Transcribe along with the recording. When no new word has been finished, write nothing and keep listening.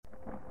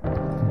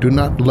Do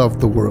not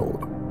love the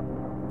world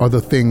or the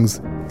things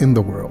in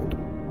the world.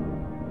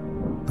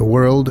 The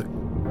world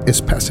is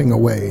passing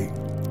away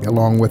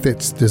along with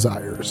its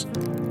desires.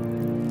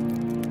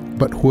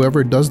 But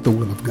whoever does the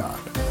will of God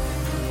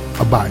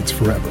abides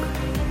forever.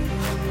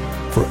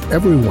 For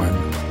everyone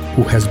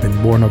who has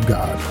been born of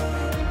God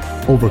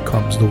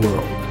overcomes the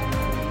world.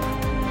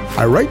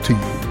 I write to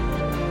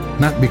you,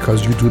 not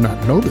because you do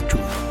not know the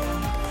truth,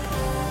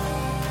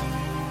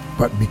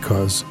 but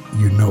because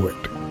you know it.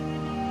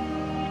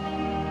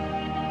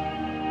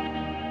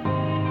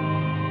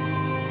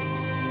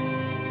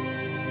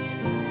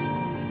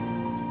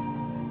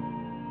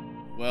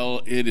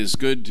 Well, it is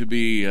good to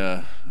be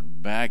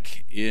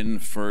back in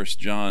 1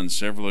 John.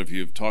 Several of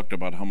you have talked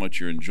about how much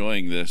you're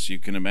enjoying this. You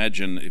can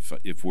imagine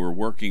if we're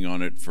working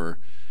on it for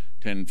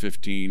 10,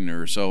 15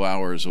 or so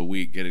hours a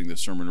week getting the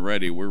sermon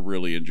ready, we're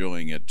really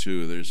enjoying it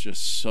too. There's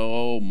just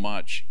so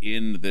much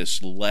in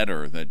this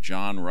letter that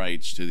John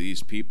writes to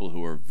these people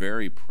who are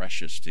very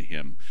precious to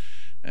him.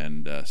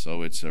 And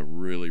so it's a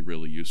really,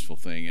 really useful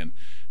thing.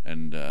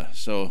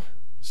 So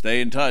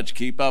stay in touch.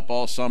 Keep up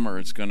all summer.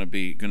 It's going to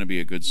be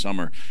a good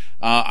summer.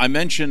 I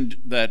mentioned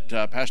that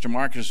Pastor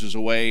Marcus is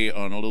away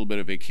on a little bit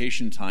of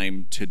vacation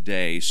time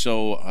today.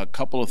 So a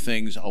couple of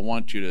things I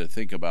want you to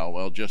think about.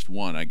 Well, just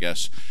one, I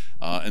guess.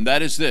 And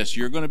that is this.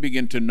 You're going to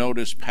begin to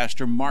notice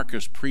Pastor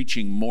Marcus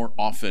preaching more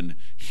often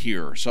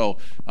here. So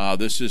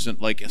this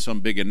isn't like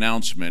some big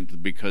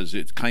announcement, because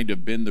it's kind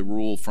of been the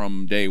rule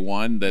from day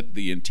one that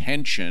the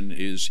intention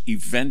is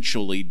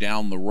eventually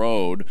down the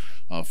road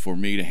for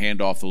me to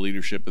hand off the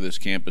leadership of this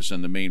campus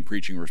and the main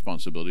preaching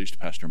responsibilities to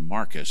Pastor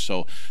Marcus.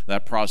 So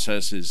that process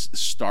is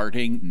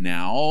starting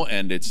now,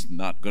 and it's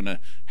not going to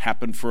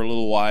happen for a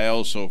little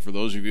while. So for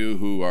those of you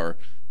who are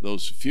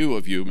those few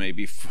of you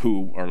maybe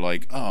who are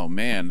like, oh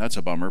man, that's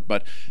a bummer,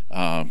 but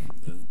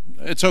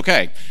it's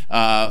okay.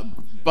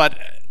 But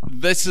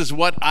this is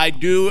what I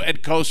do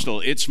at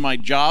Coastal. It's my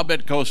job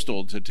at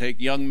Coastal to take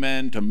young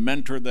men, to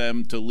mentor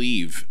them, to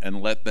leave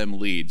and let them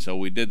lead. So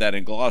we did that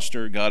in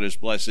Gloucester. God is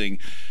blessing,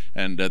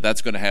 and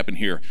that's going to happen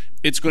here.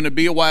 It's going to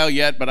be a while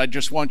yet, but I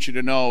just want you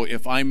to know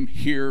if I'm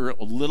here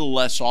a little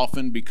less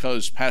often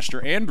because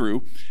Pastor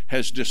Andrew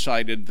has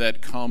decided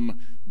that come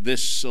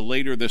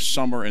later this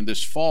summer and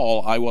this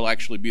fall, I will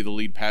actually be the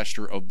lead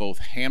pastor of both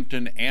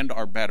Hampton and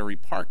our Battery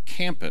Park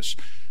campus.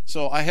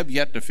 So I have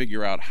yet to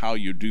figure out how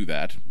you do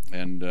that,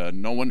 and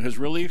no one has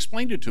really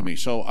explained it to me,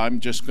 so I'm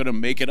just going to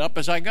make it up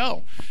as I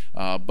go.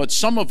 But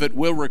some of it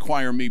will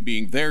require me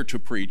being there to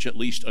preach, at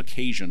least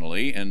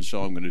occasionally, and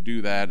so I'm going to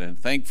do that. And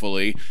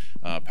thankfully,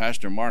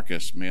 Pastor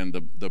Marcus, man,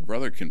 the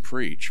brother can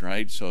preach,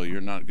 right? So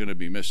you're not going to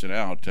be missing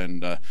out.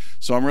 And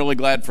so I'm really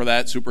glad for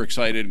that, super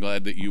excited,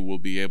 glad that you will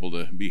be able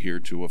to be here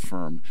to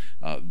affirm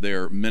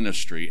their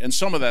ministry. And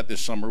some of that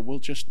this summer will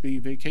just be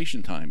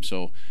vacation time,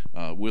 so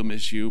we'll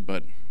miss you,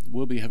 but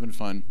we'll be having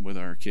fun with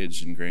our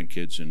kids and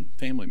grandkids and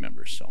family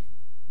members. So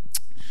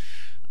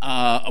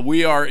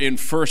we are in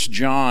 1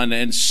 John,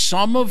 and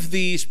some of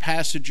these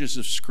passages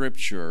of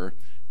Scripture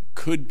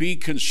could be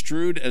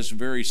construed as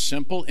very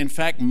simple. In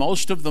fact,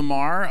 most of them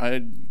are.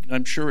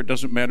 I'm sure it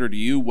doesn't matter to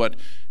you what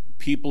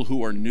people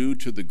who are new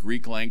to the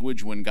Greek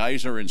language, when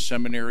guys are in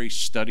seminary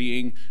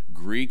studying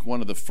Greek, one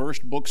of the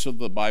first books of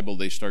the Bible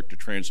they start to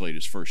translate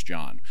is 1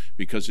 John,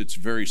 because it's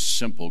very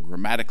simple.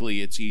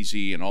 Grammatically, it's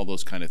easy and all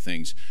those kind of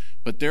things.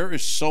 But there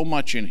is so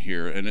much in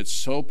here, and it's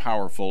so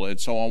powerful. And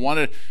so I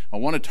want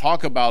to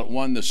talk about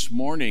one this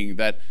morning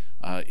that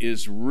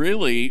is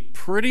really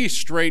pretty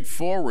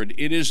straightforward.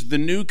 It is the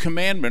new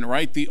commandment,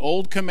 right? The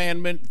old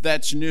commandment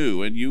that's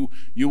new, and you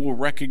will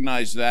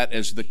recognize that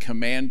as the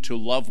command to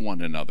love one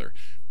another.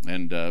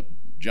 And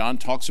John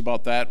talks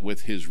about that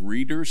with his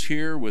readers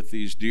here, with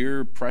these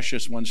dear,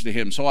 precious ones to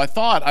him. So I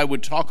thought I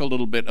would talk a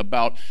little bit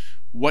about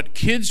what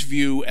kids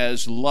view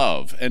as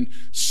love. And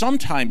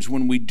sometimes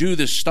when we do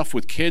this stuff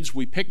with kids,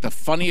 we pick the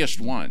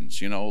funniest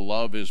ones. You know,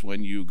 love is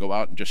when you go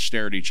out and just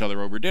stare at each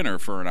other over dinner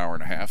for an hour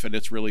and a half, and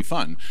it's really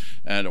fun,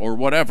 or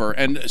whatever.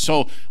 And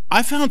so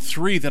I found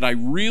three that I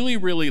really,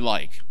 really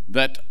like,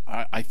 that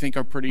I think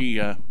are pretty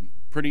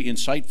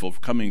insightful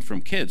coming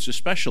from kids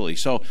especially.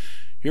 So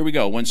here we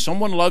go. When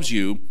someone loves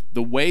you,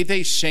 the way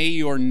they say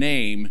your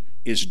name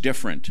is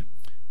different.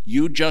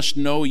 You just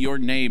know your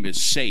name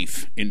is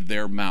safe in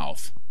their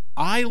mouth.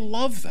 I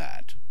love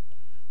that.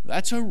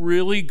 That's a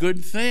really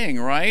good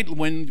thing, right?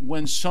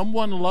 When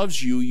someone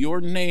loves you,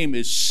 your name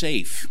is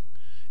safe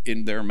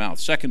in their mouth.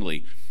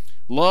 Secondly,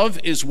 love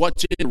is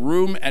what's in the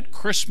room at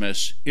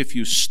Christmas if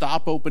you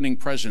stop opening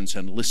presents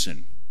and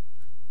listen.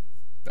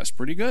 That's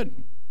pretty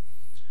good.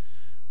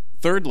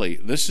 Thirdly,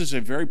 this is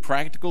a very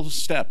practical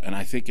step, and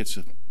I think it's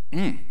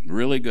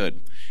really good.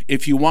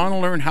 If you want to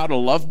learn how to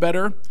love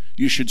better,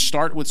 you should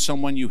start with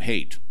someone you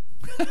hate.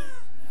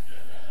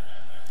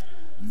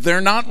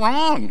 They're not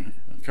wrong,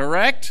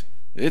 correct?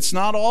 It's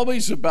not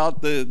always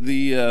about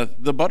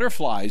the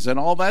butterflies and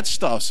all that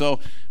stuff. So,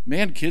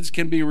 man, kids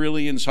can be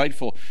really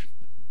insightful.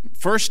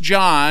 First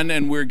John,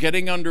 and we're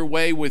getting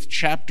underway with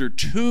chapter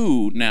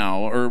 2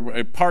 now, or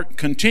a part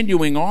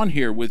continuing on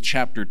here with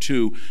chapter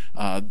 2.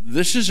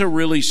 This is a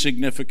really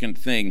significant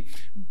thing.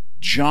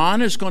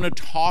 John is going to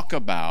talk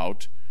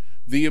about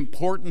the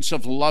importance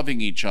of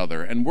loving each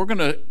other, and we're going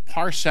to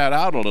parse that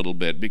out a little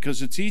bit,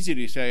 because it's easy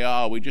to say,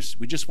 oh, we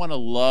just want to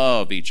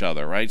love each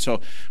other, right?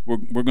 So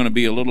we're going to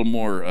be a little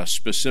more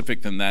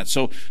specific than that.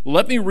 So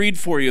let me read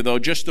for you, though,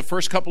 just the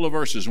first couple of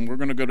verses, and we're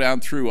going to go down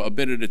through a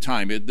bit at a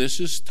time. This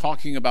is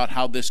talking about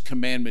how this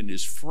commandment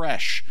is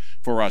fresh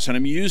for us, and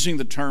I'm using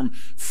the term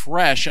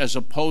fresh as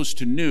opposed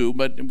to new,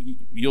 but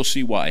you'll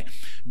see why.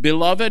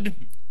 Beloved,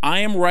 I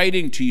am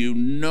writing to you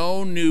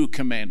no new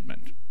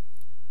commandment,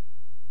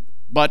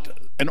 but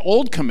an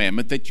old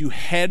commandment that you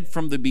had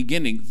from the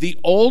beginning. The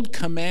old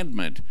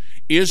commandment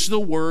is the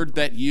word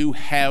that you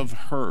have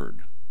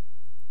heard.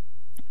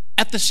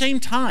 At the same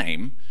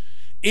time,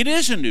 it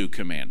is a new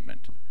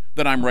commandment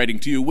that I'm writing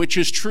to you, which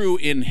is true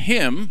in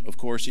him, of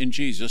course, in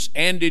Jesus,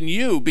 and in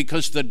you,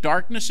 because the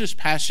darkness is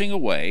passing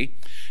away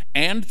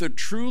and the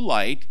true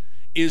light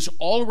is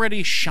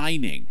already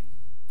shining.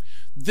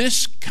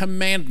 This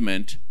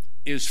commandment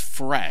is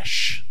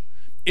fresh.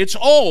 It's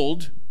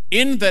old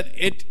in that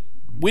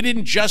we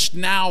didn't just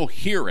now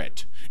hear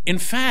it. In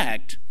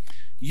fact,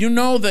 you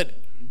know that,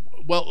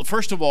 well,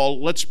 first of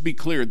all, let's be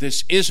clear.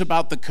 This is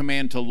about the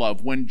command to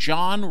love. When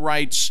John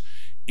writes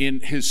in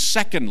his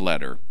second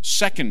letter,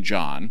 2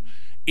 John,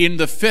 in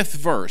the 5th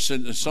verse,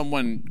 and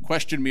someone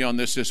questioned me on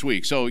this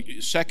week. So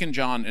 2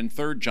 John and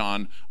 3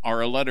 John are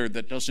a letter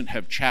that doesn't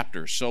have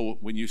chapters. So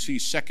when you see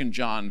 2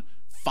 John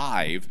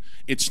 5,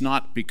 it's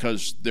not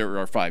because there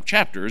are 5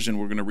 chapters and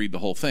we're going to read the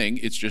whole thing.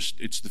 It's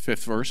the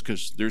 5th verse,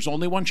 because there's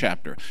only one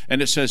chapter.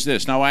 And it says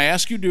this: Now I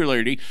ask you, dear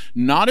lady,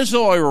 not as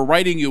though I were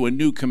writing you a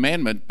new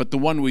commandment, but the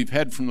one we've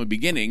had from the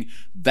beginning,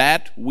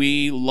 that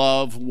we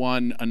love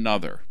one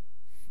another.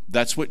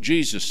 That's what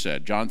Jesus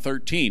said. John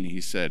 13,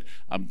 he said,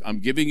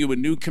 I'm giving you a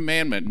new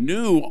commandment.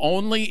 New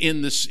only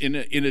in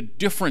a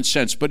different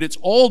sense, but it's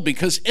old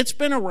because it's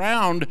been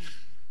around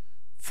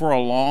for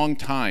a long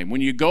time. When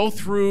you go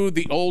through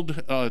the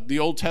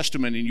Old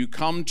Testament and you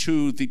come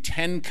to the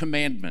 10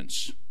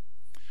 Commandments,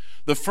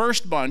 the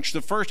first bunch,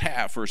 the first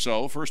half or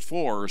so, first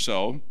 4 or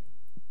so,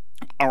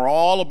 are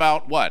all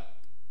about what?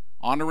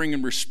 Honoring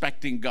and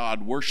respecting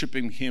God,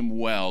 worshiping him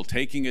well,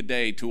 taking a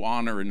day to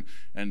honor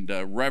and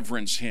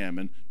reverence him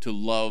and to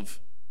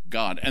love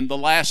God. And the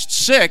last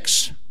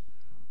 6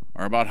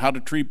 are about how to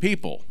treat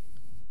people.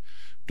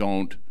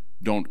 Don't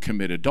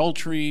commit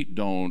adultery,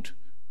 don't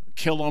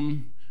kill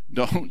them,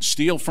 don't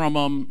steal from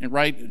them,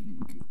 right?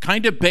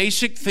 Kind of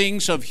basic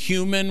things of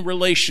human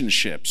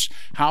relationships.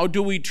 How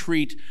do we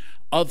treat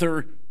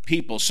other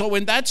people? So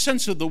in that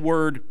sense of the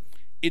word,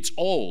 it's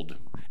old.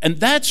 And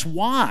that's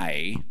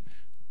why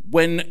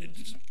when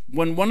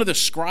one of the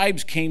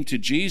scribes came to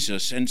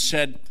Jesus and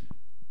said,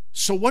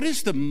 so what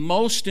is the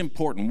most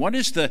important? What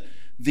is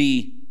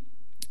the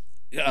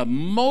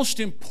most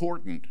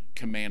important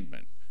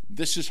commandment?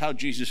 This is how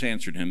Jesus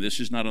answered him. This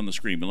is not on the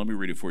screen, but let me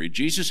read it for you.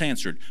 Jesus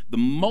answered, the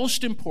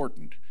most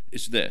important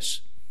is this: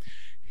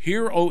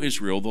 Hear, O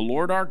Israel, the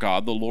Lord our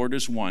God, the Lord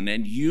is one,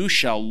 and you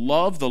shall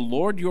love the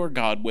Lord your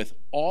God with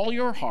all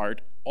your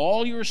heart,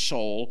 all your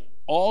soul,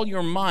 all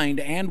your mind,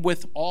 and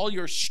with all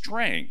your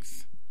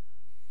strength.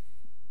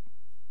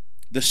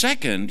 The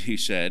second, he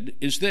said,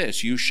 is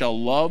this: you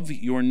shall love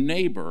your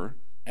neighbor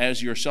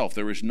as yourself.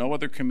 There is no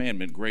other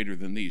commandment greater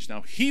than these.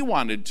 Now, he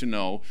wanted to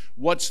know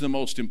what's the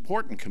most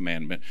important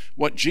commandment.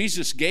 What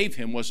Jesus gave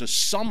him was a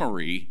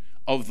summary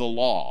of the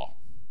law.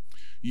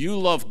 You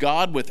love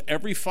God with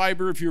every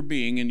fiber of your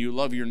being, and you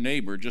love your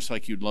neighbor just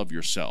like you'd love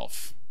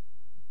yourself.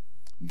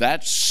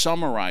 That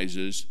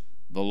summarizes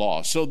the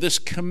law. So this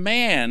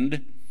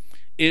command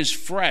is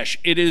fresh.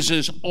 It is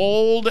as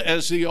old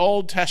as the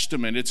Old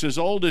Testament. It's as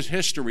old as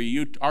history.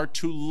 You are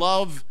to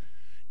love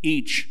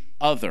each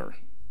other.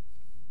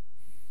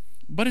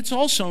 But it's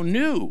also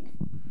new,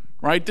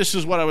 right? This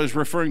is what I was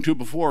referring to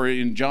before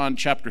in John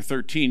chapter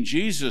 13.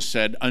 Jesus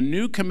said, a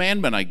new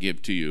commandment I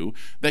give to you,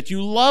 that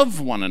you love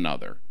one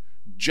another,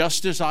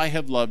 just as I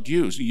have loved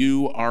you.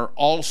 You are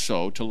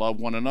also to love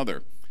one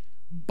another.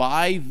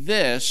 By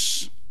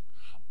this,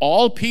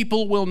 all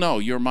people will know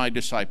you're my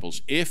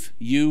disciples, if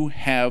you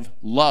have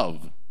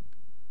love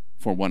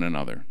for one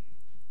another.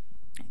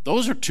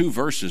 Those are 2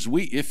 verses.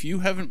 If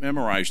you haven't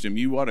memorized them,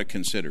 you ought to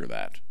consider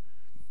that.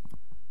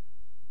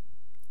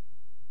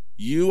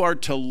 You are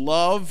to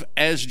love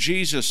as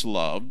Jesus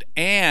loved,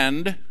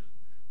 and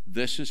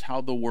this is how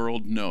the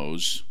world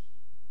knows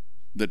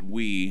that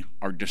we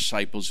are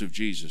disciples of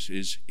Jesus,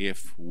 is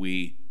if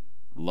we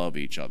love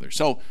each other.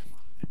 So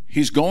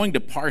he's going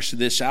to parse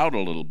this out a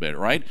little bit,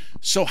 right?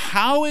 So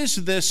how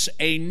is this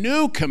a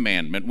new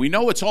commandment? We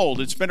know it's old.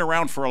 It's been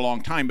around for a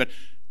long time, but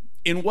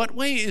in what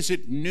way is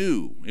it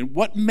new? And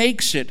what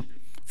makes it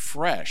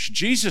fresh?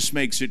 Jesus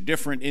makes it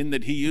different in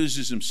that he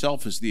uses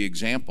himself as the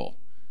example.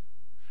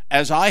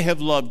 As I have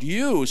loved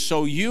you,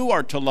 so you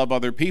are to love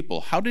other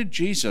people. How did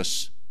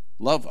Jesus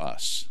love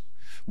us?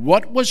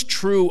 What was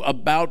true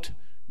about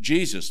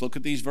Jesus, look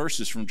at these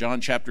verses from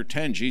John chapter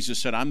 10. Jesus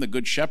said, I'm the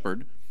good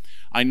shepherd.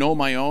 I know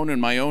my own,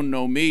 and my own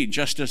know me,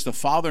 just as the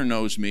Father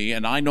knows me,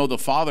 and I know the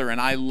Father,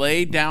 and I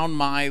lay down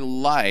my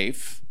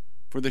life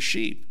for the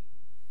sheep.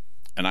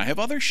 And I have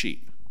other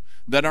sheep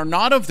that are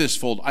not of this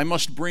fold. I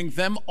must bring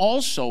them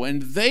also,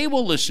 and they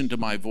will listen to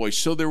my voice.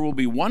 So there will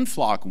be one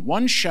flock,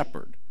 one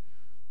shepherd.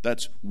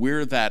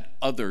 We're that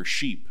other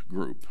sheep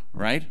group,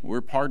 right?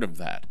 We're part of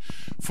that.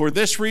 For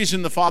this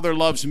reason the Father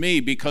loves me,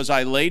 because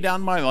I lay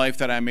down my life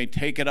that I may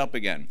take it up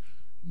again.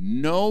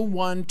 No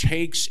one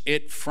takes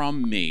it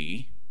from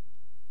me,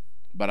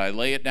 but I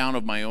lay it down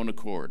of my own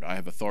accord. I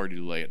have authority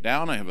to lay it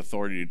down. I have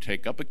authority to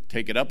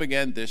take it up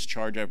again. This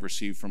charge I've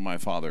received from my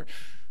Father.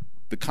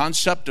 The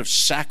concept of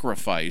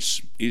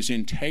sacrifice is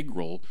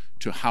integral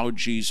to how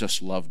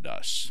Jesus loved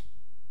us.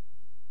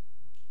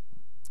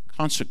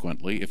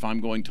 Consequently, if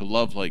I'm going to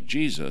love like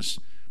Jesus,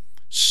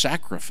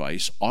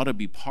 sacrifice ought to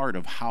be part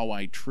of how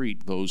I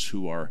treat those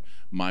who are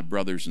my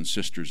brothers and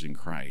sisters in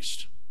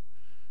Christ.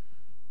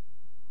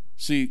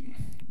 See,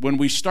 when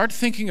we start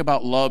thinking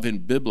about love in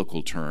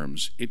biblical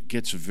terms, it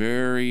gets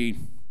very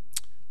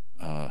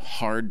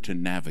hard to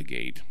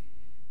navigate.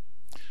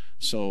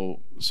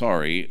 So,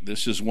 sorry,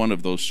 this is one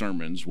of those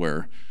sermons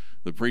where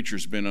the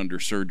preacher's been under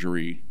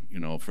surgery,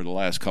 for the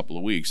last couple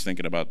of weeks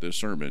thinking about this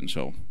sermon,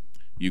 so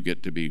you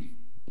get to be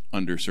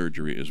under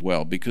surgery as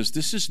well, because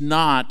this is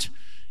not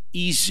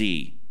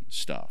easy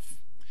stuff.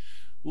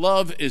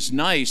 Love is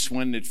nice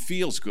when it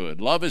feels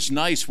good. Love is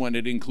nice when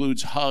it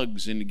includes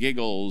hugs and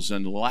giggles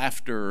and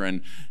laughter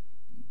and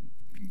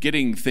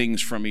getting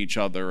things from each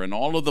other and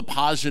all of the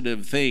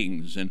positive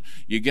things, and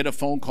you get a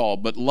phone call.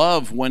 But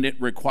love, when it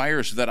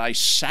requires that I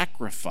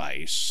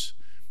sacrifice,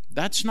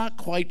 that's not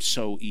quite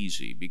so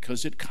easy,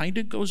 because it kind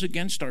of goes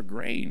against our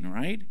grain,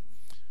 right?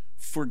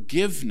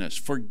 Forgiveness,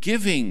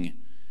 forgiving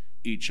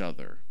each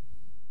other.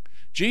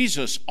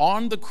 Jesus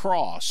on the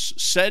cross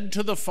said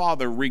to the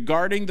Father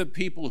regarding the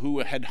people who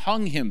had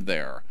hung him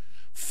there,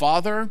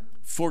 Father,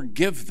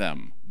 forgive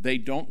them. They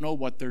don't know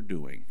what they're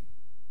doing.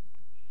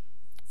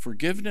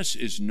 Forgiveness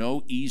is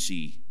no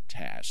easy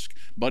task.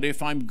 But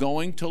if I'm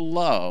going to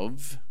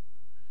love,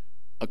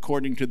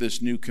 according to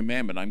this new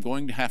commandment, I'm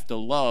going to have to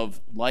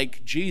love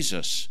like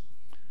Jesus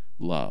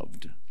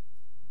loved.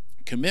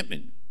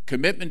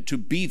 Commitment to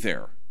be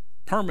there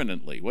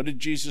permanently. What did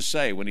Jesus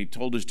say when he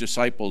told his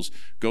disciples,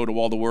 go to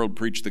all the world,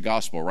 preach the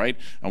gospel, right?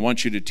 I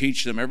want you to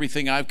teach them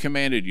everything I've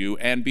commanded you,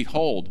 and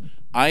behold,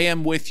 I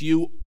am with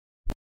you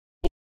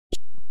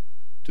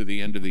to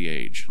the end of the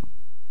age.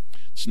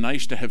 It's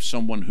nice to have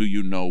someone who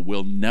you know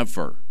will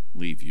never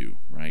leave you,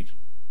 right?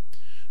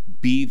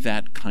 Be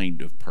that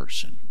kind of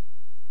person.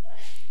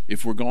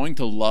 If we're going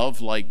to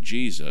love like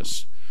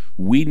Jesus,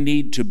 we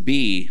need to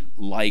be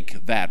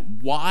like that.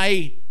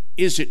 Why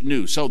is it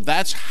new? So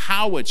that's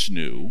how it's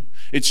new.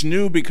 It's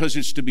new because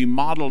it's to be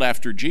modeled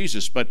after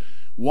Jesus. But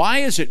why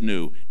is it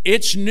new?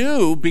 It's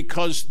new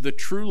because the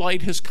true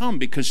light has come,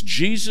 because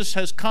Jesus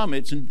has come.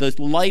 The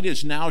light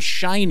is now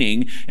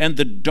shining, and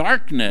the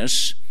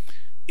darkness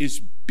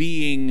is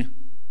being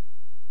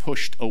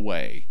pushed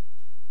away.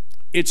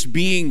 It's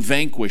being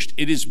vanquished.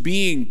 It is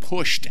being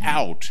pushed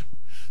out.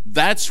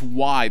 That's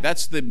why.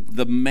 That's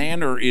the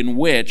manner in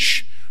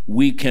which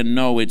we can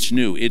know it's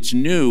new. It's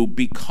new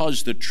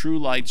because the true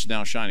light's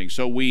now shining.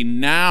 So we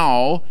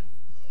now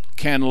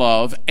can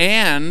love,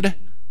 and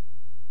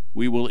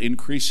we will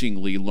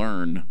increasingly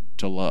learn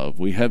to love.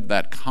 We have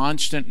that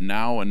constant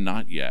now and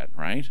not yet,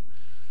 right?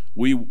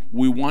 We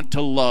want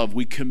to love.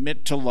 We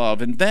commit to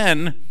love. And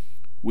then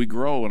we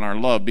grow in our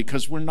love,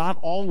 because we're not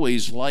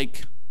always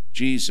like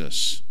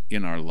Jesus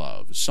in our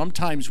love.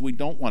 Sometimes we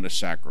don't want to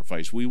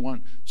sacrifice. We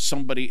want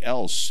somebody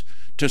else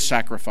to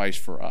sacrifice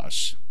for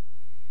us.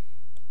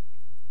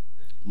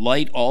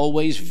 Light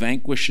always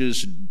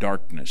vanquishes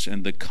darkness,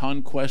 and the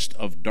conquest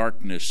of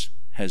darkness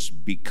has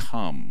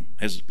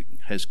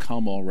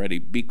come already,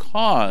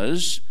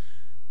 because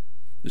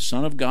the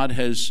Son of God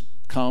has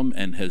come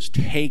and has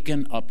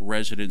taken up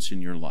residence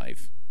in your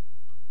life.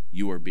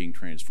 You are being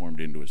transformed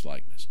into his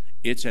likeness.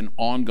 It's an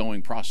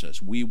ongoing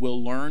process. We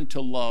will learn to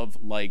love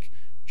like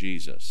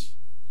Jesus.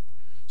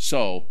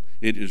 So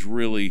it is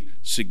really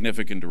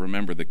significant to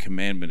remember the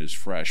commandment is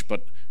fresh.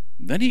 But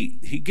then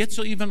he gets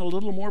even a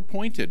little more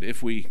pointed,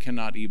 if we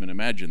cannot even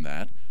imagine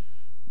that,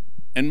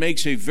 and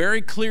makes a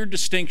very clear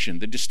distinction.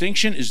 The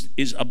distinction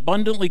is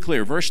abundantly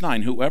clear. Verse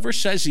 9, whoever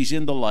says he's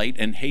in the light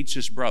and hates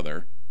his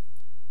brother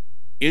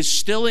is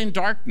still in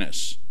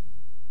darkness.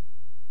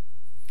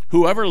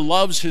 Whoever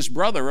loves his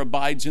brother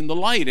abides in the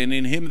light, and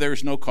in him there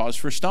is no cause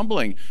for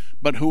stumbling.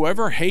 But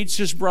whoever hates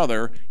his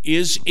brother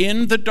is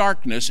in the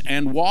darkness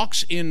and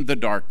walks in the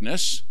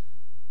darkness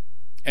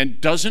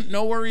and doesn't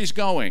know where he's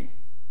going,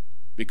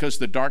 because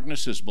the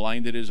darkness has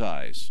blinded his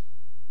eyes.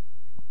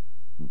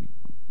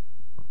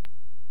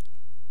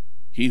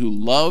 He who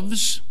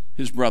loves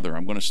his brother,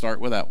 I'm going to start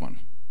with that one.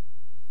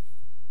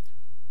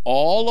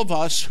 All of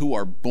us who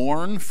are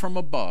born from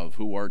above,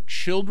 who are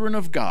children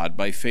of God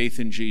by faith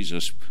in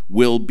Jesus,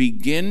 will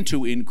begin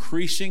to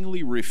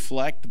increasingly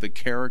reflect the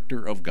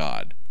character of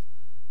God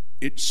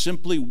It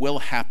simply will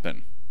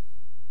happen.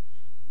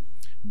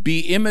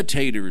 Be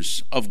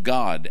imitators of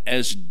God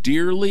as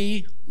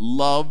dearly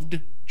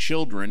loved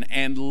children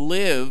and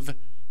live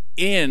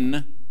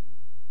in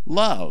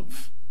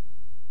love.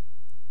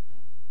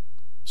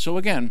 So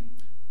again,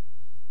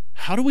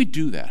 how do we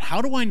do that?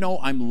 How do I know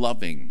I'm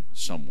loving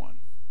someone?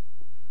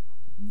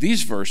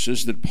 These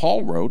verses that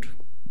Paul wrote,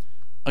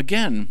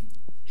 again,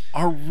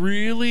 are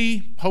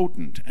really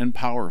potent and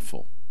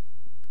powerful.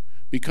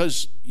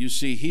 Because, you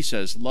see, he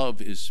says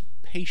love is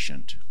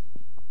patient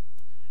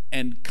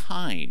and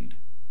kind.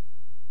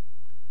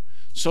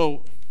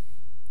 So,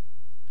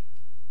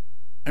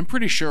 I'm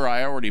pretty sure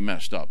I already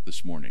messed up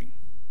this morning.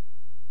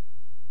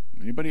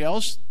 Anybody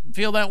else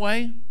feel that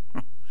way?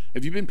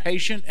 Have you been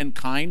patient and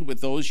kind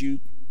with those you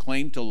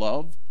claim to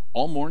love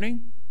all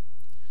morning?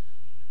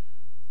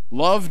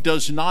 Love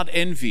does not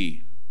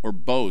envy or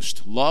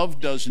boast.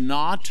 Love does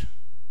not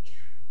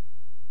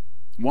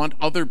want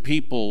other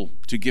people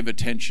to give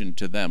attention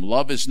to them.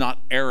 Love is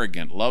not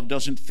arrogant. Love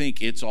doesn't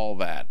think it's all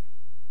that.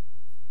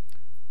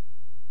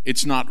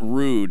 It's not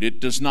rude. It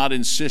does not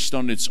insist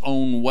on its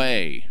own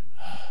way.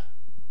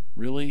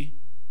 Really?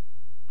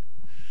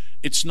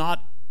 It's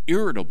not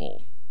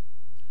irritable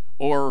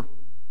or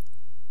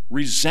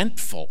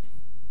resentful.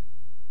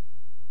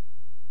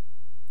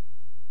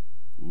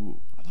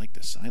 Ooh, I like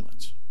the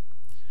silence.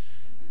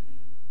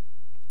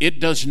 It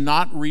does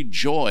not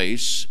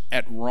rejoice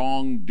at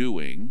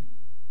wrongdoing,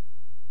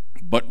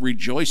 but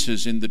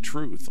rejoices in the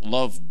truth.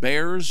 Love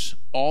bears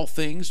all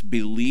things,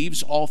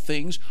 believes all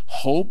things,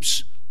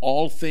 hopes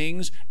all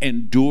things,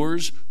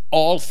 endures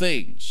all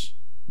things.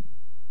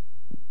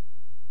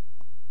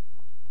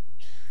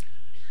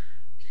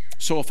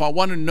 So if I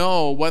want to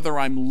know whether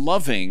I'm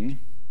loving,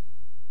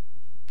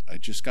 I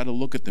just got to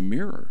look at the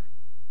mirror.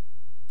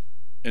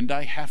 And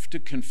I have to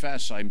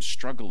confess I'm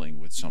struggling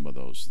with some of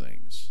those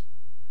things.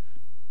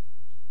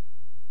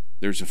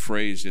 There's a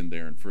phrase in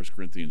there in 1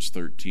 Corinthians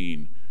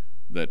 13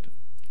 that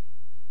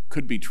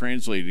could be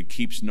translated,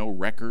 keeps no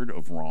record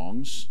of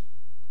wrongs.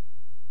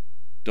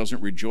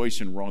 Doesn't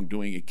rejoice in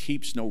wrongdoing. It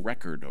keeps no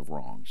record of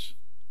wrongs.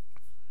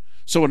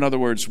 So in other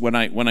words, when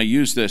I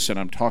use this and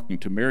I'm talking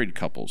to married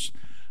couples,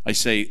 I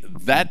say,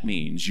 that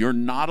means you're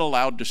not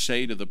allowed to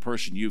say to the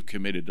person you've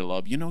committed to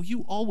love,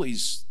 you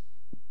always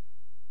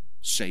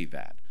say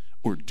that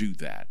or do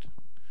that.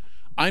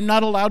 I'm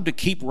not allowed to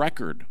keep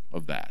record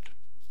of that.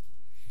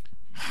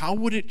 How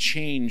would it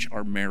change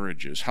our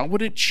marriages? How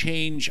would it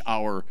change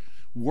our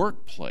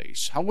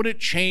workplace? How would it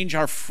change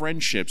our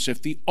friendships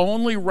if the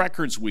only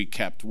records we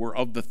kept were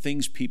of the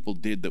things people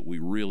did that we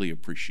really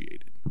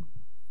appreciated?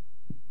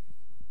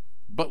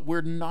 But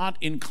we're not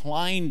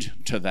inclined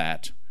to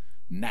that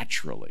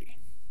naturally.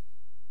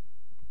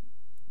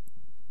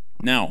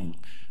 Now,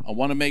 I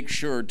want to make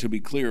sure to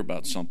be clear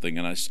about something,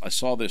 and I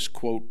saw this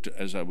quote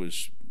as I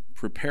was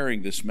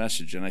preparing this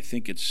message, and I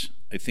think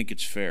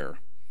it's fair.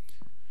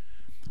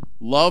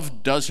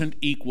 Love doesn't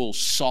equal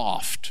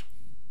soft.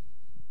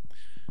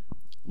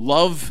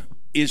 Love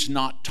is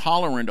not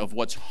tolerant of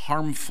what's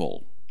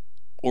harmful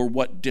or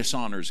what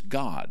dishonors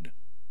God.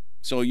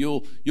 So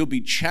you'll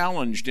be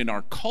challenged in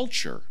our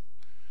culture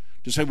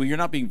to say, well, you're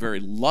not being very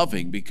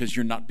loving because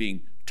you're not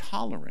being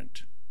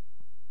tolerant.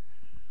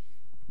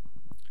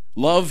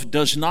 Love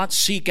does not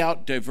seek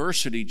out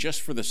diversity just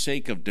for the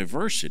sake of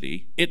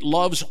diversity. It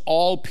loves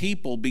all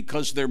people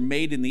because they're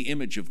made in the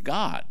image of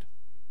God.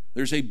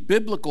 There's a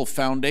biblical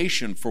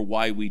foundation for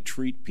why we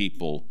treat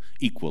people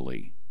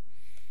equally.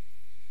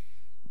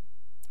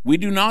 We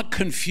do not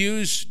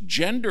confuse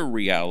gender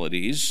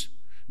realities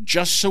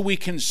just so we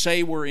can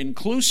say we're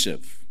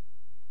inclusive.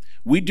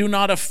 We do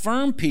not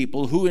affirm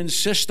people who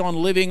insist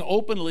on living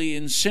openly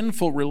in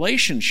sinful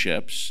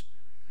relationships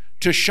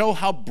to show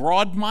how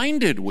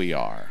broad-minded we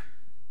are.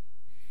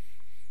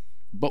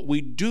 But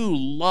we do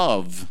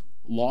love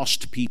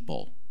lost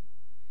people.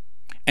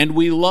 And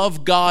we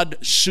love God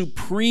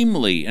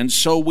supremely, and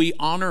so we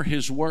honor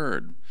His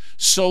word.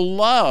 So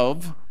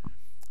love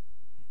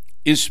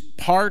is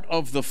part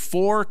of the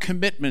 4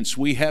 commitments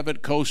we have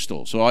at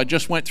Coastal. So I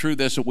just went through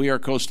this at We Are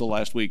Coastal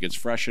last week. It's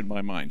fresh in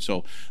my mind.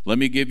 So let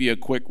me give you a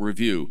quick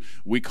review.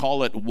 We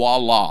call it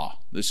voila.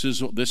 This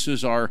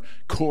is our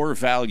core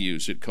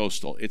values at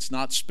Coastal. It's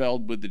not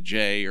spelled with the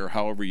J or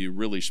however you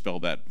really spell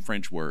that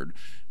French word,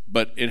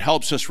 but it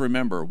helps us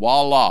remember.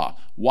 Voila,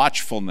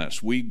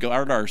 watchfulness. We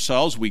guard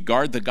ourselves. We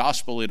guard the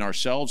gospel in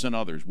ourselves and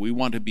others. We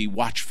want to be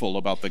watchful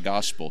about the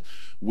gospel.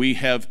 We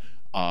have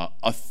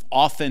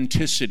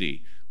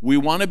authenticity. We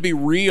want to be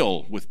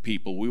real with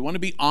people. We want to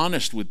be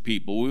honest with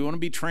people. We want to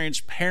be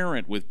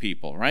transparent with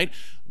people, right?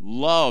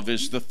 Love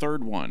is the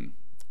third one.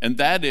 And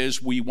that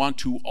is, we want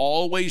to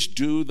always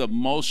do the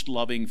most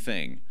loving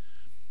thing.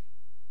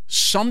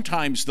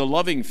 Sometimes the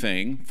loving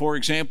thing, for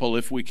example,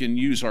 if we can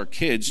use our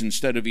kids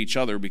instead of each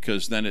other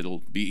because then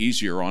it'll be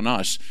easier on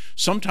us,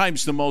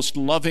 sometimes the most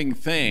loving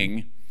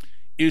thing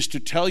is to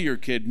tell your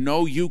kid,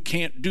 no, you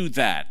can't do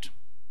that,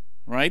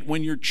 right?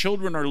 When your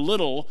children are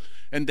little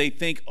and they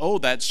think, oh,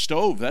 that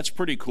stove, that's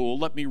pretty cool,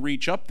 let me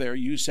reach up there,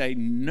 you say,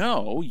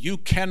 no, you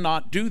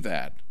cannot do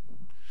that.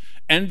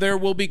 and there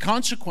will be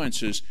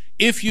consequences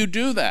if you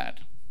do that.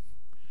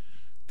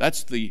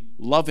 That's the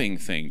loving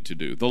thing to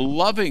do. The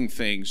loving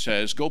thing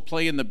says, go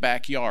play in the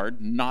backyard,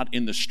 not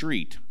in the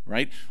street,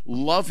 right?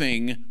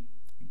 Loving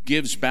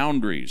gives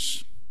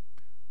boundaries.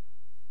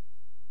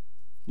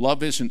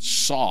 Love isn't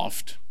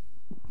soft,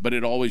 but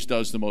it always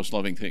does the most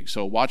loving thing.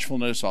 So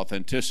watchfulness,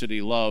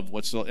 authenticity, love.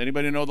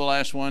 Anybody know the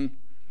last one?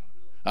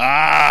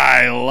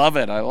 I love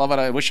it. I love it.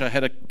 I wish I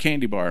had a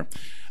candy bar.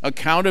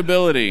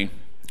 Accountability.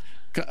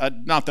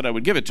 Not that I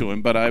would give it to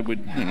him, but I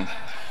would,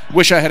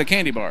 wish I had a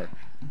candy bar.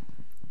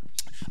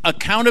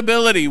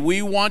 Accountability.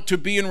 We want to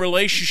be in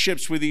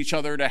relationships with each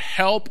other to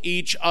help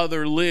each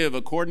other live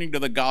according to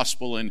the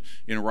gospel in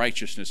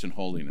righteousness and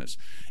holiness.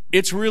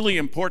 It's really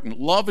important.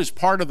 Love is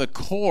part of the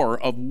core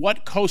of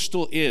what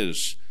Coastal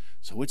is.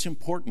 So it's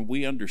important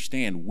we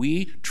understand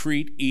we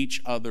treat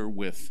each other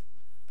with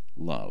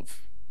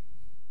love.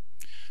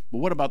 But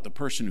what about the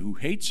person who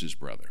hates his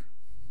brother?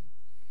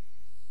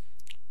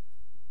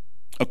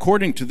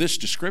 According to this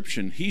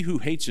description, he who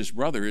hates his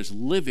brother is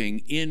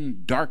living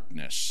in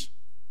darkness,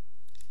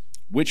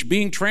 which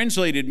being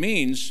translated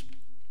means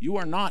you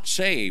are not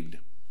saved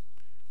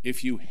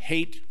if you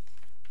hate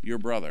your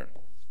brother.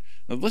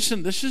 Now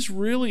listen, this is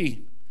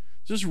really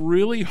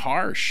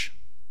harsh.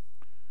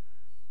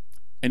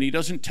 And he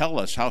doesn't tell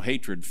us how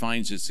hatred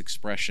finds its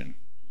expression.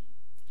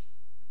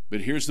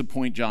 But here's the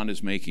point John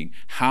is making.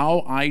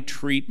 How I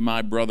treat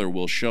my brother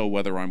will show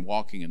whether I'm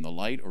walking in the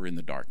light or in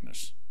the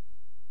darkness.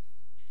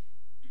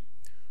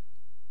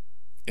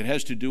 It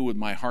has to do with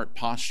my heart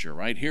posture,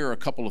 right? Here are a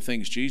couple of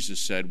things Jesus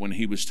said when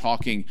he was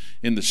talking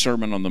in the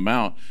Sermon on the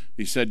Mount.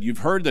 He said, you've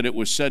heard that it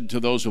was said to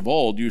those of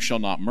old, you shall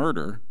not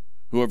murder.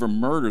 Whoever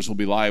murders will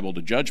be liable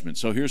to judgment.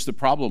 So here's the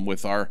problem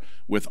with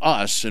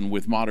us and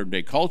with modern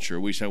day culture.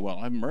 We say, well,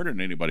 I haven't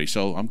murdered anybody,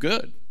 so I'm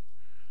good.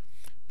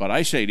 But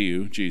I say to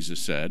you, Jesus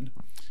said,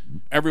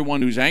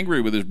 everyone who's angry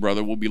with his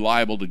brother will be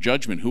liable to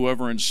judgment.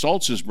 Whoever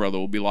insults his brother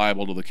will be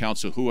liable to the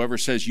council. Whoever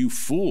says, you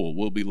fool,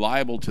 will be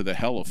liable to the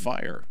hell of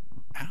fire.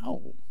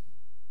 Ow.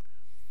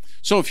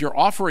 So if you're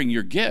offering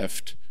your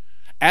gift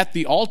at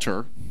the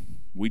altar,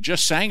 we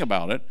just sang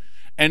about it,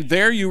 and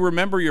there you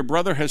remember your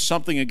brother has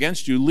something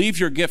against you, leave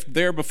your gift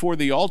there before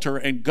the altar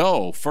and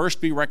go.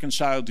 First be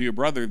reconciled to your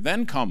brother,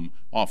 then come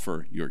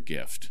offer your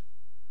gift.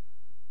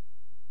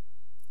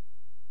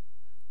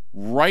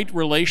 Right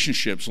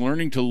relationships,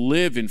 learning to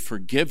live in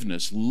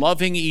forgiveness,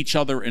 loving each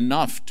other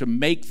enough to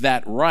make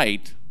that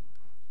right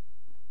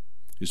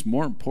is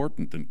more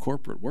important than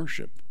corporate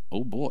worship.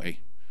 Oh boy.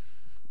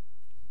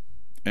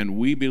 And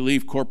we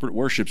believe corporate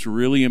worship's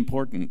really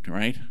important,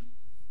 right?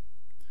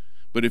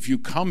 But if you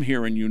come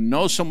here and you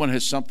know someone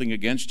has something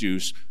against you,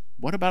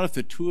 what about if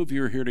the two of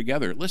you are here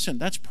together? Listen,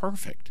 that's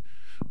perfect.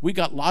 We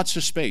got lots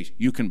of space.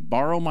 You can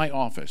borrow my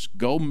office,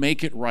 go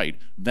make it right,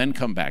 then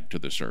come back to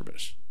the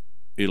service.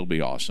 It'll be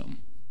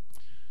awesome.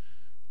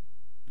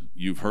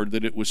 You've heard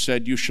that it was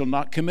said, you shall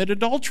not commit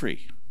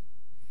adultery.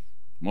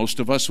 Most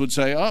of us would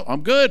say, oh,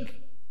 I'm good.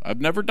 I've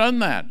never done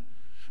that.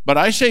 But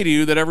I say to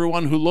you that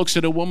everyone who looks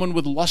at a woman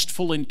with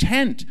lustful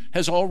intent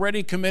has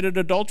already committed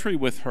adultery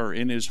with her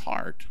in his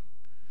heart.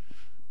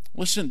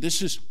 Listen,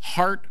 this is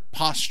heart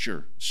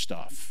posture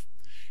stuff.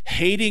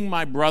 Hating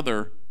my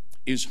brother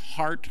is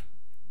heart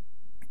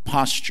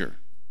posture.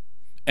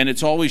 And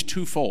it's always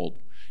twofold.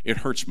 It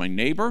hurts my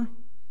neighbor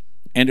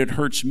and it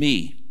hurts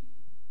me.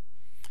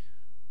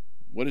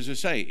 What does it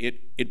say?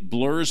 It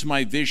blurs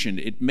my vision.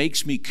 It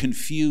makes me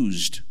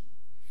confused.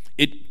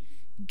 It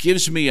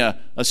gives me a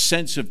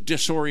sense of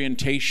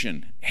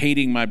disorientation,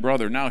 hating my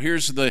brother. Now,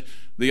 here's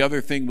the other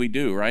thing we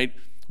do, right?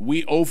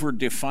 We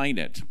over-define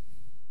it.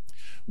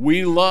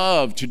 We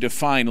love to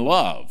define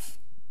love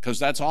because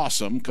that's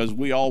awesome because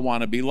we all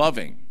want to be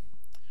loving.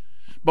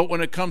 But when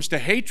it comes to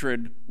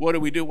hatred, what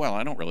do? Well,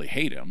 I don't really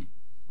hate him.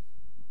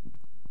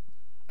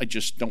 I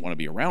just don't want to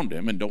be around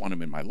him and don't want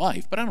him in my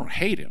life, but I don't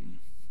hate him.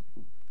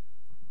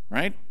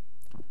 Right?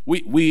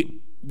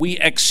 We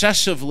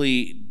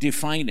excessively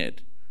define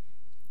it.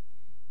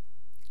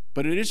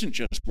 But it isn't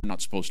just we're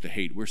not supposed to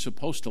hate, we're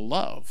supposed to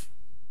love.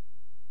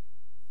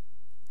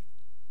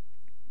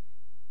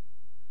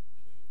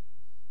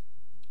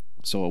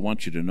 So I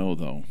want you to know,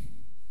 though,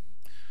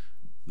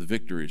 the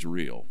victory is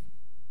real.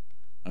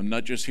 I'm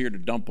not just here to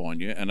dump on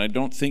you, and I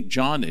don't think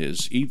John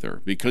is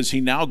either, because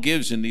he now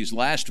gives in these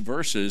last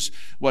verses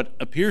what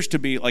appears to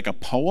be like a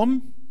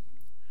poem,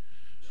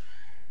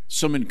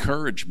 some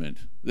encouragement.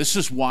 This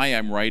is why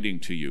I'm writing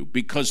to you,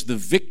 because the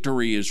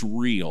victory is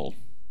real.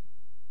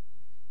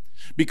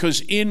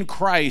 Because in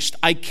Christ,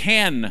 I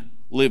can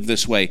live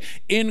this way.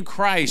 In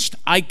Christ,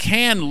 I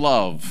can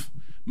love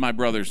my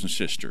brothers and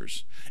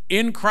sisters.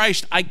 In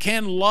Christ, I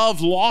can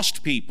love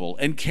lost people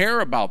and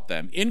care about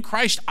them. In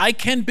Christ, I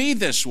can be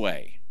this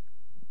way.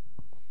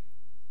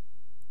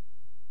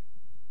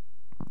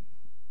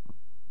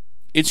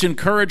 It's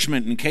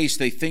encouragement in case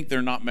they think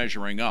they're not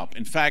measuring up.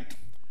 In fact,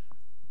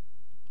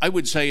 I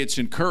would say it's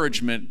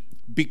encouragement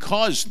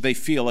because they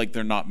feel like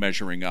they're not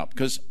measuring up.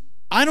 Because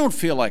I don't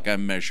feel like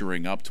I'm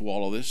measuring up to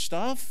all of this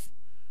stuff.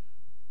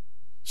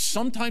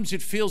 Sometimes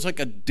it feels like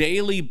a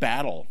daily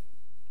battle.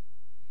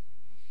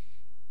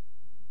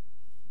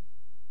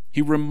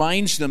 He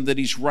reminds them that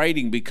he's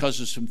writing because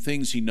of some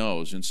things he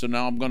knows. And so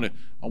now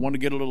I want to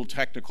get a little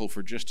technical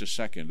for just a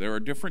second. There are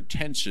different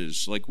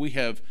tenses, like we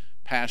have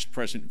past,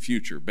 present,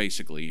 future,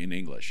 basically, in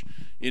English.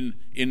 In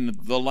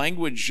the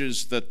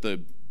languages that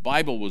the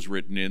Bible was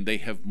written in, they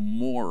have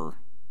more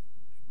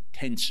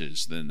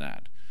tenses than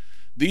that.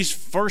 These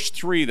first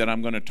three that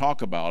I'm going to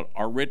talk about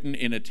are written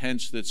in a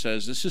tense that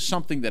says this is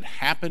something that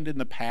happened in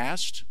the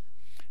past,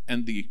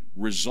 and the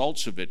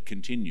results of it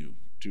continue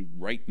to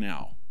right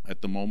now,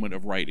 at the moment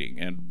of writing,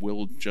 and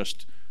will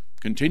just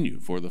continue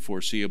for the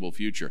foreseeable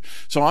future.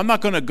 So I'm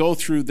not going to go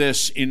through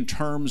this in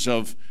terms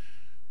of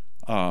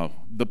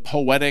the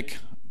poetic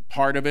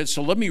part of it.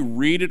 So let me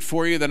read it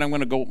for you, then I'm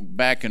going to go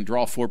back and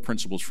draw 4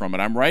 principles from it.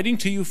 I'm writing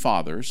to you,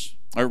 fathers,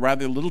 or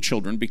rather little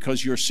children,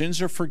 because your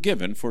sins are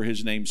forgiven for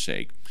his name's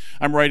sake.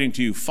 I'm writing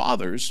to you,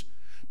 fathers,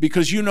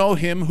 because you know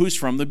him who's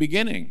from the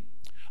beginning.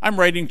 I'm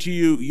writing to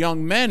you,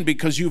 young men,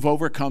 because you've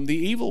overcome the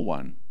evil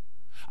one.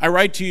 I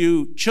write to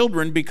you,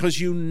 children, because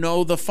you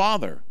know the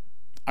Father.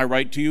 I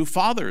write to you,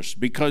 fathers,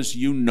 because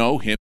you know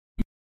him.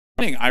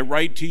 I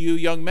write to you,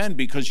 young men,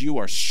 because you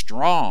are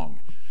strong,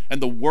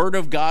 and the word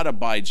of God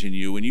abides in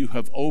you, and you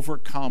have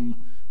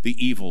overcome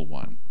the evil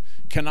one.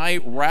 Can I,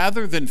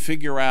 rather than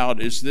figure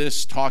out, is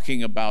this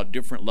talking about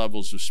different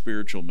levels of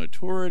spiritual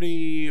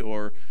maturity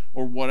or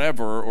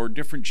whatever, or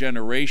different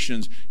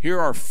generations, here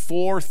are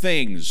 4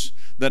 things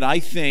that I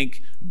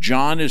think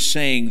John is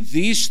saying,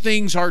 these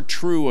things are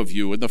true of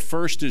you. And the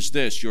first is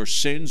this: your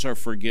sins are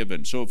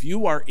forgiven. So if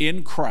you are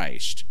in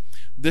Christ,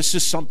 this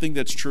is something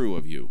that's true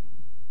of you.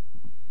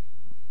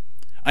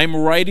 I'm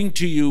writing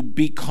to you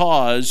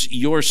because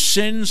your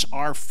sins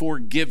are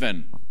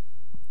forgiven.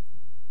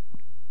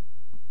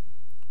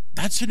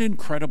 That's an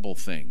incredible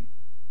thing.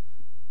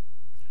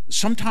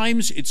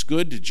 Sometimes it's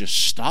good to just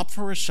stop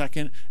for a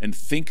second and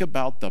think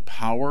about the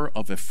power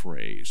of a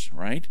phrase,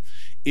 right?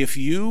 If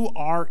you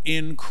are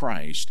in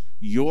Christ,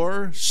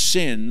 your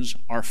sins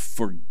are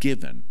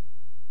forgiven.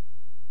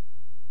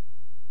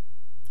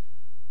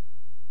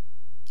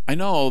 I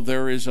know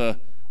there is a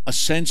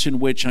sense in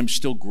which I'm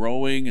still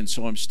growing, and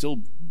so I'm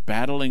still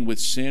battling with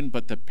sin,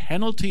 but the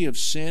penalty of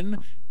sin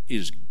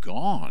is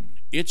gone.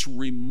 It's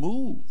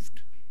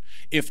removed.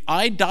 If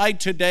I died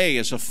today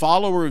as a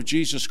follower of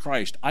Jesus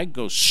Christ, I'd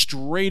go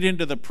straight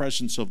into the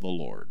presence of the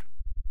Lord.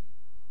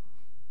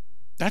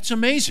 That's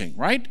amazing,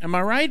 right? Am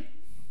I right?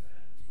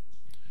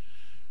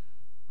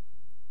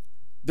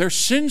 Their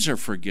sins are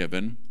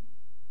forgiven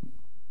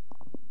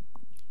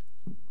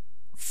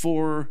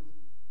for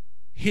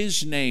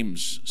his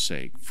name's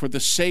sake, for the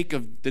sake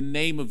of the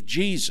name of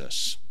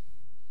Jesus.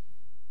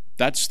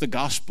 That's the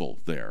gospel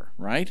there,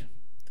 right?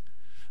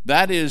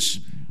 That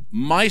is,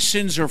 my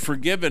sins are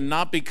forgiven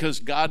not because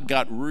God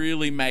got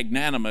really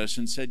magnanimous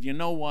and said, you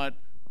know what,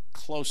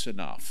 close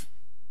enough.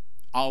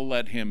 I'll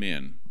let him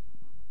in.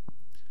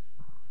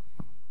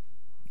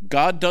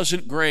 God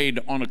doesn't grade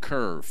on a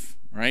curve,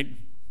 right?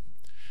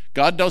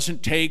 God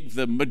doesn't take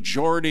the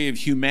majority of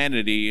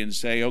humanity and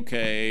say,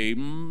 okay,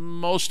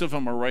 most of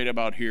them are right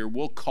about here.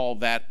 We'll call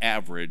that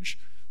average.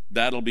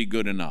 That'll be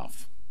good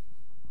enough.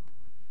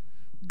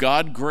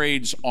 God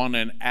grades on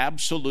an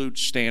absolute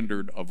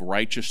standard of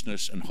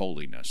righteousness and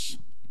holiness,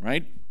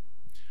 right?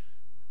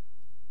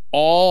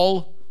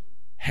 All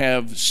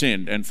have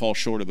sinned and fall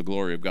short of the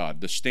glory of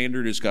God. The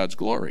standard is God's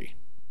glory.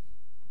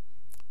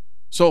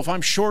 So if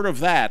I'm short of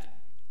that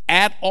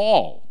at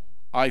all,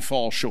 I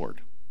fall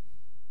short.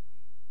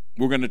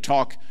 We're going to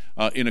talk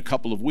in a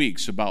couple of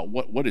weeks about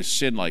what is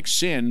sin like.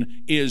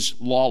 Sin is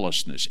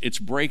lawlessness. It's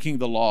breaking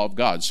the law of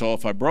God. So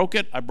if I broke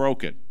it, I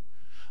broke it.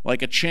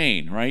 Like a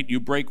chain, right? You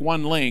break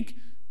one link,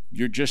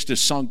 you're just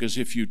as sunk as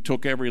if you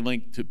took every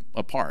link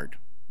apart.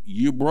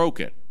 You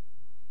broke it.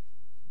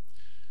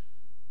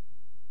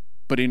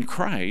 But in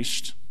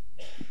Christ,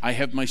 I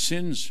have my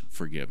sins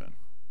forgiven.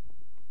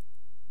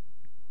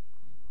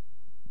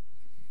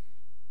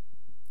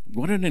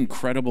 What an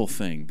incredible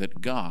thing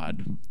that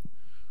God,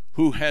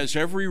 who has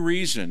every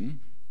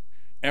reason,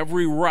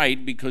 every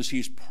right, because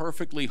he's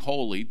perfectly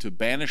holy, to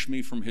banish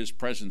me from his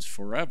presence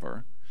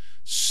forever,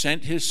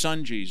 sent his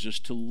son Jesus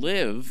to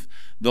live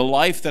the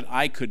life that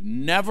I could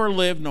never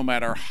live, no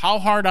matter how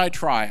hard I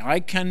try. I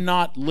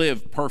cannot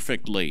live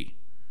perfectly.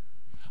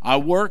 I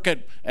work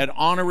at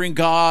honoring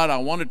God. I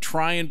want to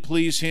try and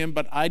please him,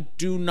 but I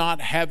do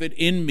not have it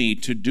in me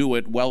to do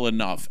it well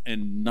enough,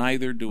 and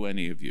neither do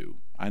any of you.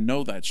 I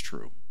know that's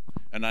true,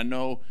 and I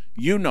know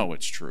you know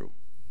it's true.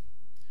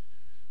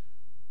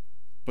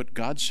 But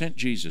God sent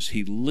Jesus.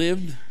 He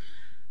lived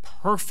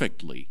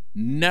perfectly,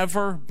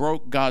 never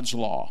broke God's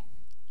law.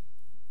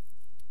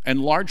 And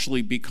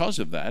largely because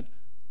of that,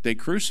 they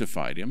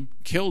crucified him,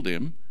 killed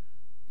him,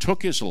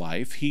 took his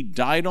life. He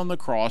died on the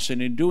cross,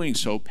 and in doing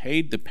so,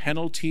 paid the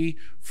penalty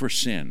for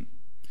sin.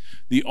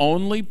 The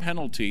only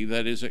penalty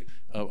that is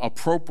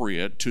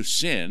appropriate to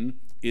sin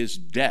is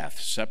death,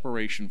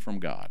 separation from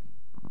God.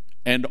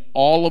 And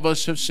all of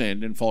us have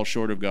sinned and fall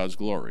short of God's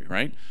glory,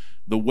 right?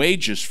 The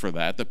wages for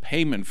that, the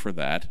payment for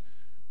that,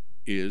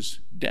 is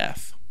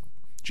death.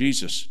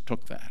 Jesus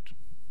took that.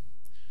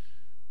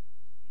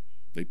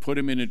 They put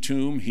him in a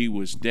tomb. He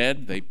was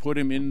dead. They put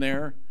him in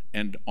there.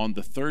 And on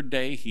the third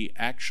day, he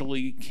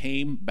actually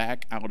came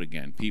back out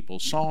again. People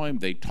saw him.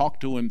 They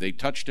talked to him. They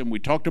touched him. We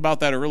talked about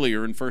that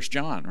earlier in 1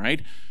 John,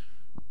 right?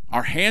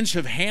 Our hands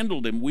have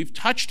handled him. We've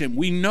touched him.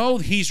 We know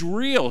he's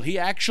real. He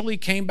actually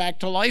came back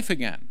to life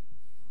again.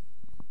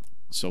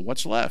 So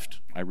what's left?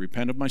 I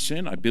repent of my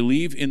sin. I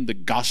believe in the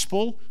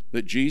gospel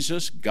that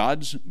Jesus,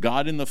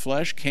 God in the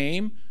flesh,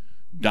 came,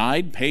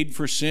 died, paid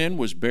for sin,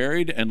 was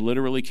buried, and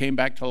literally came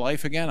back to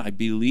life again. I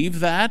believe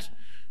that,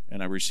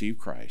 and I receive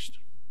Christ.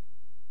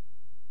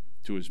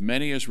 To as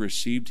many as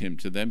received him,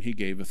 to them he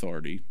gave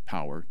authority,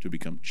 power, to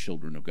become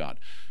children of God.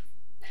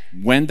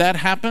 When that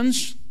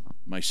happens,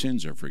 my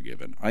sins are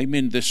forgiven. I'm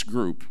in this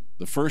group,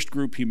 the first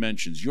group he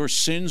mentions. Your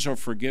sins are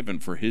forgiven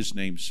for his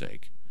name's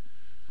sake.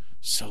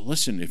 So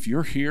listen, if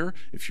you're here,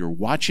 if you're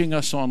watching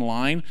us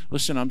online,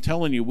 listen, I'm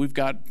telling you, we've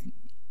got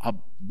a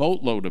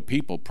boatload of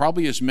people.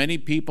 Probably as many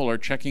people are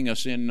checking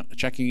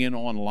in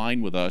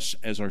online with us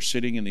as are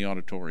sitting in the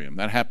auditorium.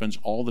 That happens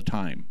all the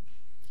time.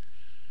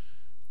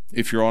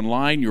 If you're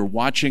online, you're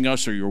watching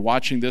us, or you're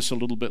watching this a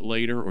little bit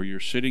later, or you're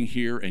sitting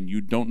here and you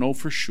don't know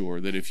for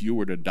sure that if you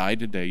were to die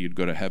today, you'd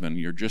go to heaven.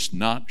 You're just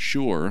not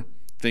sure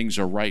things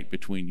are right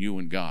between you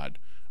and God.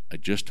 I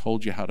just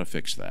told you how to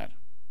fix that.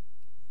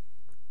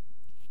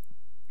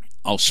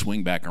 I'll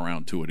swing back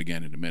around to it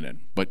again in a minute.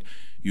 But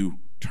you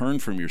turn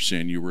from your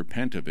sin, you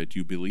repent of it,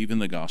 you believe in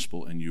the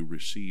gospel, and you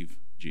receive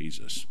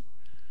Jesus.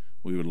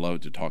 We would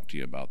love to talk to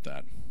you about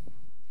that.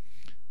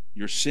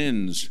 Your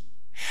sins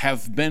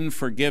have been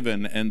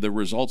forgiven, and the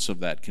results of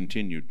that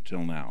continue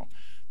till now.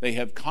 They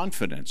have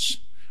confidence.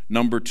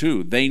 Number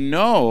two, they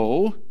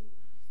know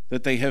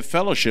that they have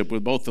fellowship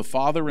with both the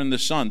Father and the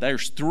Son.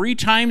 There's 3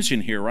 times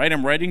in here, right?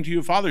 I'm writing to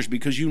you, fathers,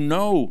 because you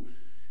know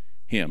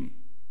him.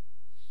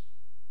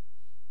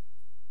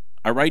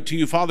 I write to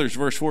you, fathers,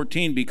 verse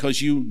 14,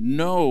 because you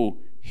know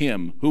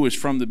him who is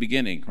from the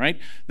beginning, right?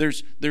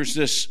 There's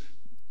this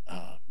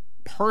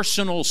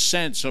personal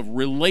sense of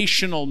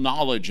relational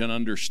knowledge and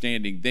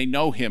understanding. They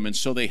know him, and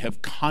so they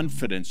have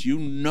confidence. You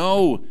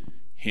know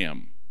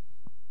him.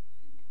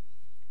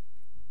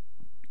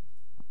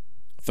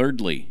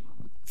 Thirdly,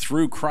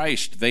 through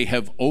Christ, they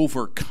have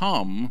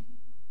overcome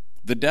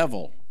the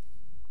devil.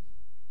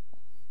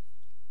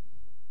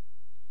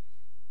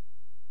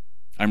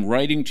 I'm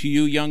writing to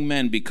you, young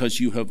men, because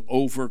you have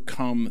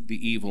overcome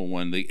the evil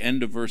one. The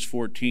end of verse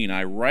 14.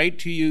 I write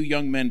to you,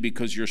 young men,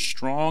 because you're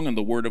strong and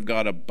the word of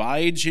God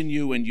abides in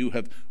you, and you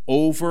have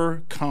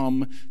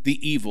overcome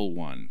the evil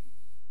one.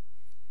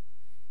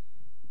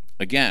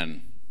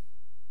 Again,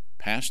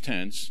 past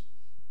tense,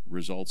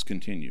 results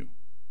continue.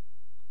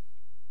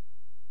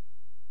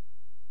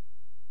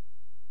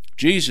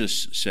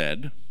 Jesus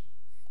said,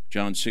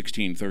 John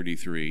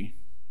 16:33,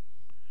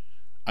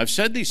 I've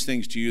said these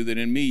things to you that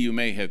in me you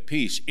may have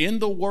peace. In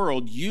the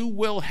world you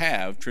will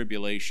have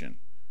tribulation,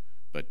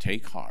 but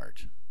take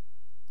heart.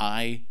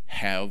 I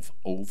have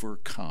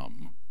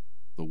overcome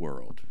the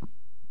world.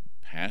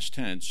 Past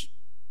tense,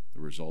 the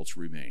results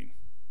remain.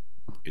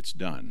 It's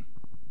done.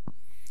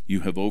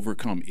 You have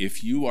overcome.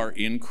 If you are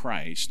in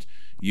Christ,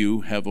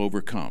 you have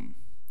overcome.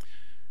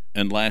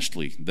 And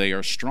lastly, they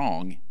are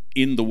strong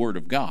in the Word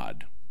of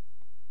God.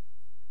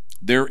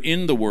 They're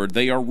in the Word.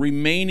 They are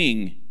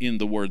remaining in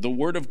the Word. The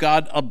Word of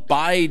God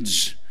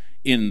abides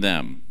in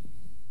them.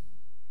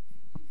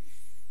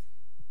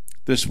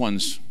 This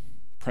one's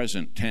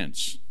present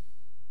tense.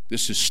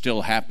 This is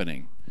still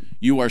happening.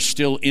 You are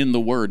still in the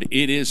Word.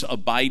 It is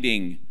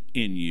abiding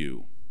in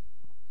you.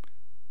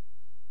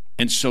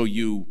 And so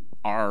you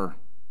are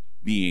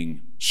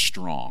being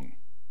strong.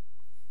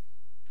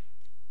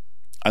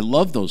 I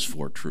love those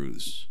 4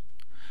 truths.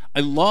 I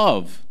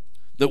love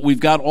that we've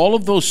got all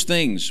of those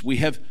things. We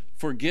have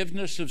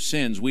forgiveness of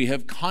sins. We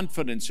have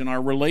confidence in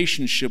our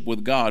relationship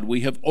with God.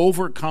 We have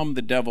overcome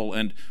the devil,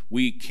 and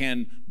we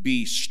can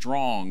be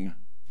strong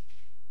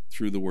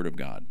through the Word of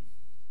God.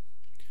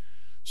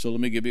 So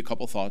let me give you a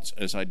couple thoughts,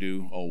 as I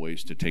do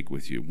always, to take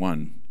with you.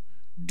 1,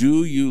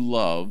 do you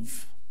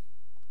love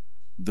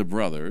the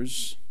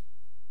brothers,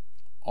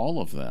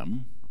 all of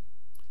them,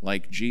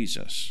 like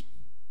Jesus?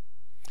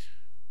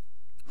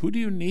 Who do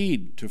you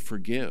need to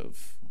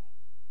forgive?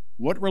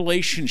 What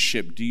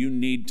relationship do you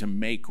need to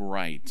make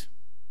right?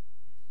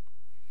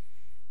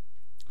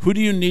 Who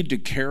do you need to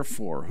care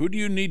for? Who do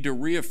you need to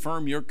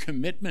reaffirm your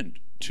commitment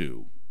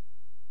to?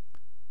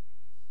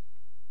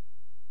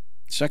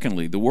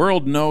 Secondly, the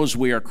world knows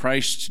we are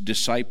Christ's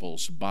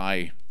disciples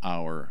by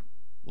our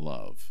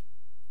love.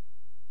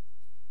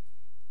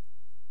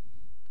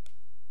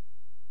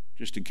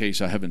 Just in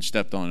case I haven't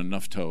stepped on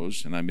enough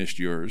toes and I missed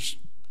yours,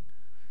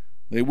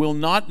 they will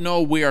not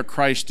know we are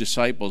Christ's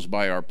disciples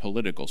by our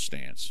political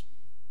stance.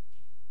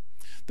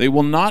 They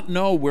will not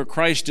know we're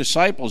Christ's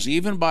disciples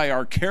even by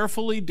our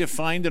carefully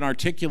defined and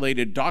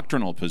articulated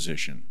doctrinal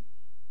position.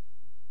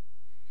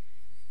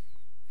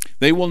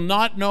 They will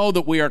not know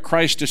that we are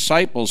Christ's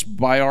disciples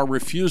by our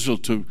refusal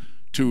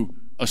to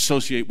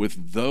associate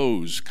with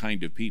those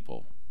kind of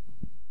people.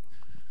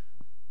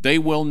 They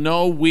will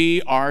know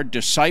we are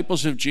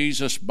disciples of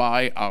Jesus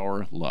by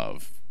our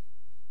love.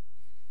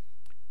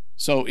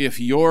 So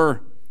if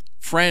your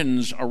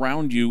friends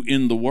around you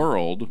in the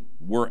world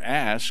were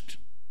asked,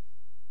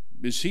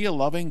 is he a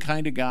loving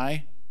kind of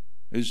guy?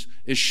 Is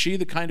she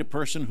the kind of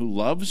person who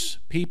loves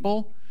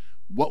people?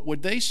 What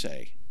would they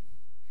say?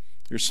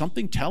 There's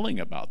something telling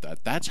about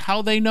that. That's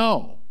how they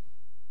know.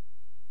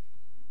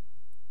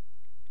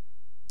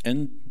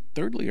 And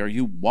thirdly, are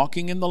you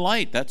walking in the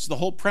light? That's the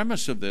whole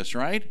premise of this,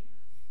 right?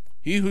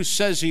 He who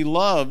says he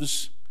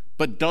loves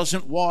but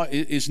doesn't walk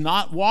is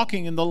not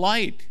walking in the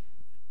light.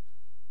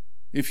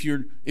 If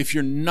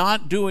you're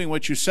not doing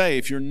what you say,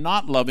 if you're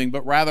not loving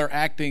but rather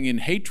acting in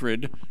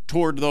hatred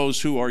toward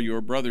those who are your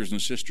brothers and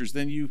sisters,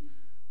 then you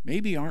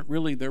maybe aren't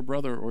really their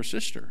brother or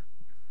sister.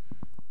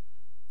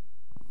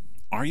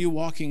 Are you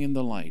walking in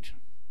the light?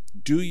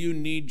 Do you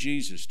need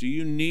Jesus? Do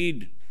you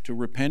need to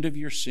repent of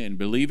your sin,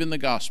 believe in the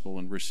gospel,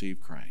 and receive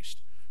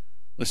Christ?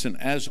 Listen,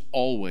 as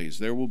always,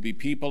 there will be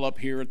people up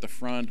here at the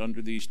front under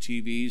these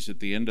TVs at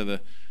the end of the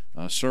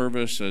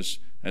service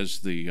as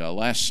the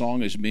last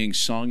song is being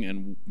sung,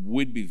 and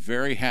would be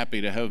very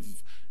happy to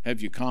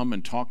have you come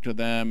and talk to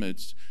them.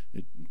 It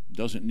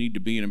doesn't need to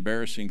be an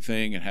embarrassing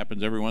thing. It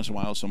happens every once in a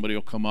while. Somebody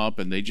will come up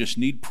and they just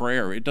need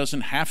prayer. It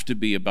doesn't have to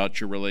be about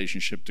your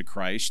relationship to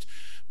Christ,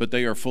 but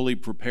they are fully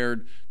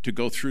prepared to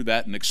go through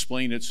that and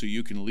explain it so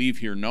you can leave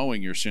here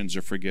knowing your sins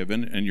are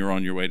forgiven and you're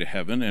on your way to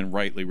heaven and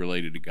rightly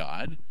related to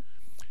God.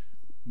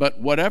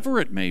 But whatever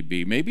it may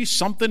be, maybe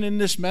something in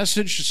this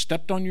message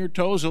stepped on your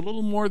toes a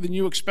little more than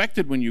you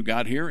expected when you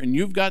got here, and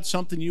you've got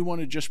something you want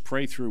to just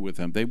pray through with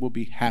them. They will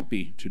be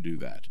happy to do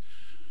that.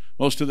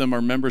 Most of them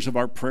are members of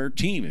our prayer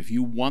team. If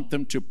you want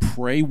them to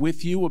pray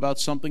with you about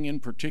something in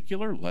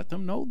particular, let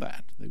them know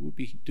that. They would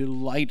be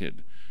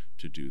delighted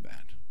to do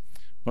that.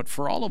 But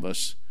for all of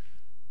us,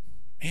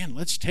 man,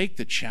 let's take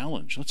the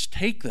challenge. Let's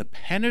take the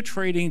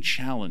penetrating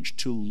challenge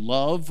to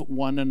love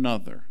one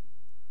another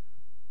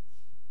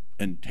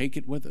and take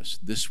it with us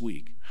this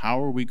week.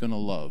 How are we going to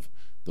love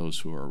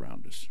those who are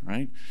around us,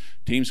 right?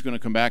 Team's going to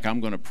come back. I'm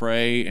going to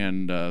pray,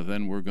 and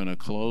then we're going to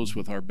close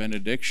with our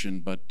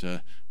benediction. But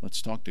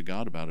let's talk to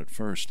God about it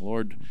first.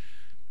 Lord,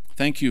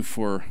 thank you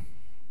for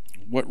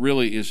what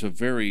really is a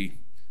very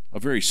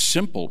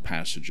simple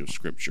passage of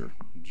Scripture.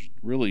 It's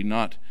really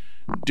not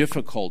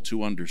difficult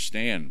to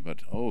understand, but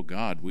oh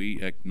God,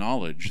 we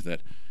acknowledge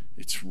that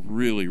it's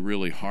really,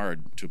 really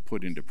hard to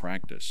put into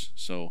practice.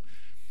 So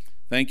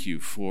thank you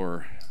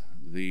for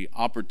the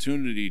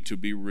opportunity to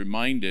be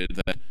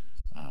reminded that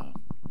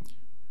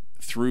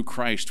through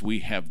Christ we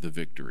have the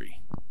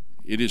victory.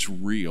 It is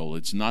real.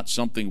 It's not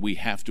something we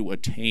have to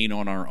attain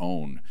on our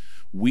own.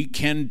 We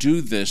can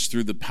do this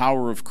through the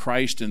power of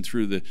Christ and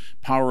through the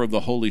power of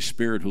the Holy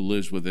Spirit who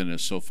lives within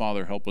us. So,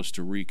 Father, help us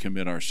to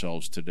recommit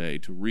ourselves today,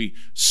 to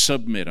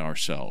resubmit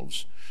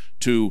ourselves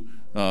to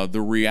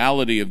the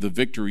reality of the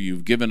victory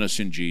you've given us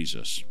in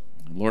Jesus.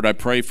 And Lord, I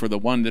pray for the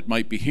one that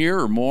might be here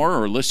or more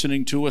or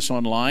listening to us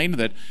online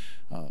that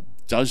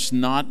does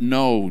not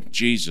know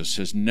Jesus,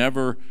 has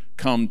never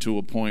come to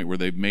a point where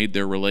they've made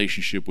their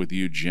relationship with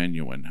you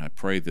genuine. I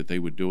pray that they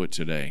would do it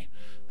today.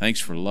 Thanks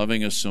for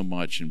loving us so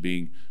much and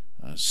being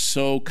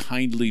so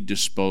kindly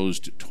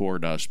disposed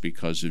toward us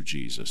because of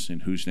Jesus,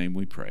 in whose name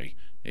we pray.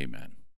 Amen.